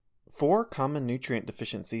4 common nutrient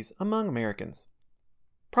deficiencies among Americans.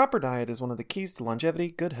 Proper diet is one of the keys to longevity,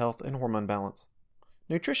 good health, and hormone balance.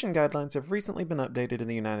 Nutrition guidelines have recently been updated in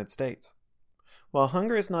the United States. While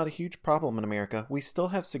hunger is not a huge problem in America, we still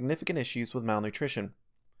have significant issues with malnutrition.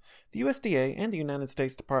 The USDA and the United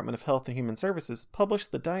States Department of Health and Human Services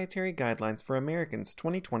published the Dietary Guidelines for Americans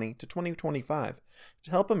 2020 to 2025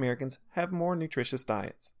 to help Americans have more nutritious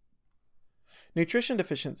diets. Nutrition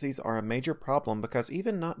deficiencies are a major problem because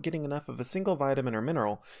even not getting enough of a single vitamin or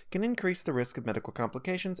mineral can increase the risk of medical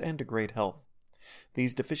complications and degrade health.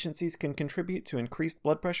 These deficiencies can contribute to increased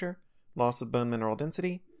blood pressure, loss of bone mineral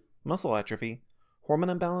density, muscle atrophy, hormone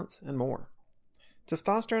imbalance, and more.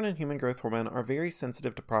 Testosterone and human growth hormone are very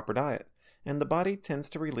sensitive to proper diet, and the body tends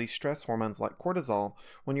to release stress hormones like cortisol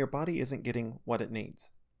when your body isn't getting what it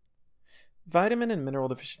needs. Vitamin and mineral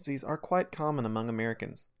deficiencies are quite common among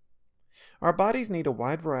Americans. Our bodies need a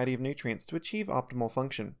wide variety of nutrients to achieve optimal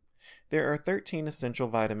function. There are 13 essential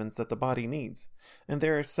vitamins that the body needs, and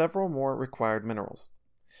there are several more required minerals.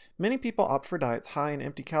 Many people opt for diets high in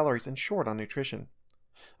empty calories and short on nutrition.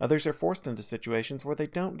 Others are forced into situations where they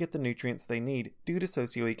don't get the nutrients they need due to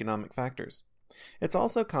socioeconomic factors. It's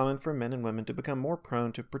also common for men and women to become more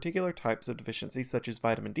prone to particular types of deficiencies such as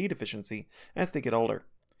vitamin D deficiency as they get older.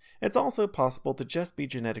 It's also possible to just be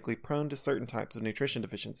genetically prone to certain types of nutrition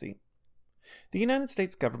deficiency. The United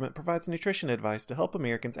States government provides nutrition advice to help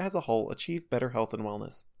Americans as a whole achieve better health and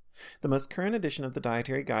wellness. The most current edition of the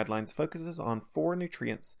Dietary Guidelines focuses on 4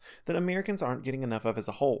 nutrients that Americans aren't getting enough of as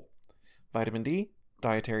a whole: vitamin D,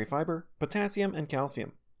 dietary fiber, potassium, and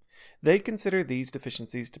calcium. They consider these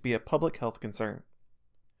deficiencies to be a public health concern.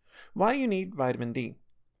 Why you need vitamin D.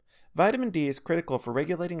 Vitamin D is critical for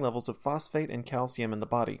regulating levels of phosphate and calcium in the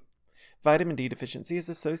body. Vitamin D deficiency is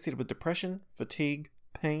associated with depression, fatigue,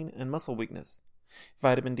 pain, and muscle weakness.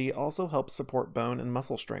 Vitamin D also helps support bone and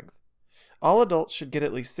muscle strength. All adults should get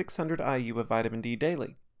at least 600 IU of vitamin D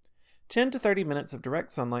daily. 10 to 30 minutes of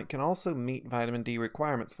direct sunlight can also meet vitamin D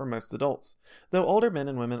requirements for most adults, though older men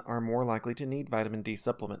and women are more likely to need vitamin D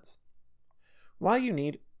supplements. Why you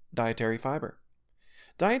need dietary fiber.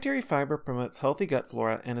 Dietary fiber promotes healthy gut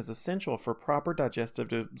flora and is essential for proper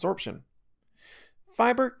digestive absorption.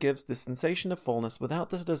 Fiber gives the sensation of fullness without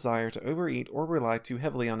the desire to overeat or rely too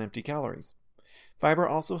heavily on empty calories. Fiber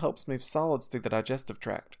also helps move solids through the digestive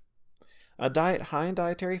tract. A diet high in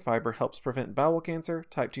dietary fiber helps prevent bowel cancer,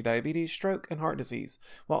 type 2 diabetes, stroke, and heart disease,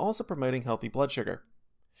 while also promoting healthy blood sugar.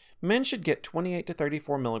 Men should get 28 to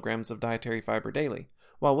 34 milligrams of dietary fiber daily,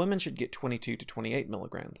 while women should get 22 to 28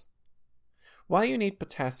 milligrams. Why you need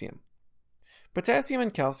potassium. Potassium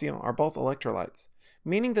and calcium are both electrolytes,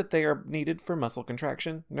 meaning that they are needed for muscle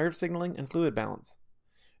contraction, nerve signaling, and fluid balance.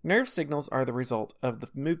 Nerve signals are the result of the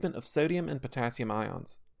movement of sodium and potassium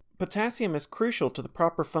ions. Potassium is crucial to the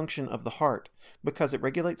proper function of the heart because it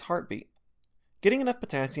regulates heartbeat. Getting enough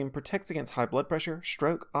potassium protects against high blood pressure,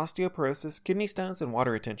 stroke, osteoporosis, kidney stones, and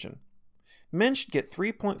water retention. Men should get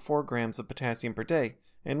 3.4 grams of potassium per day,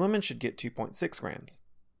 and women should get 2.6 grams.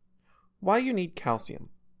 Why you need calcium.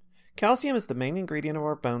 Calcium is the main ingredient of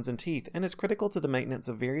our bones and teeth and is critical to the maintenance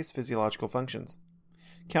of various physiological functions.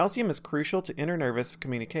 Calcium is crucial to internervous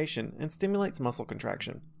communication and stimulates muscle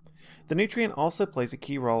contraction. The nutrient also plays a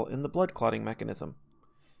key role in the blood clotting mechanism.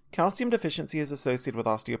 Calcium deficiency is associated with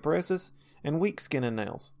osteoporosis and weak skin and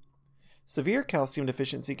nails. Severe calcium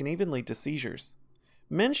deficiency can even lead to seizures.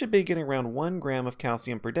 Men should be getting around 1 gram of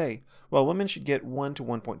calcium per day, while women should get 1 to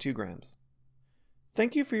 1.2 grams.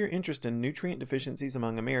 Thank you for your interest in nutrient deficiencies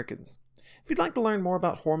among Americans. If you'd like to learn more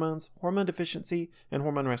about hormones, hormone deficiency, and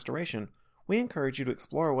hormone restoration, we encourage you to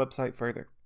explore our website further.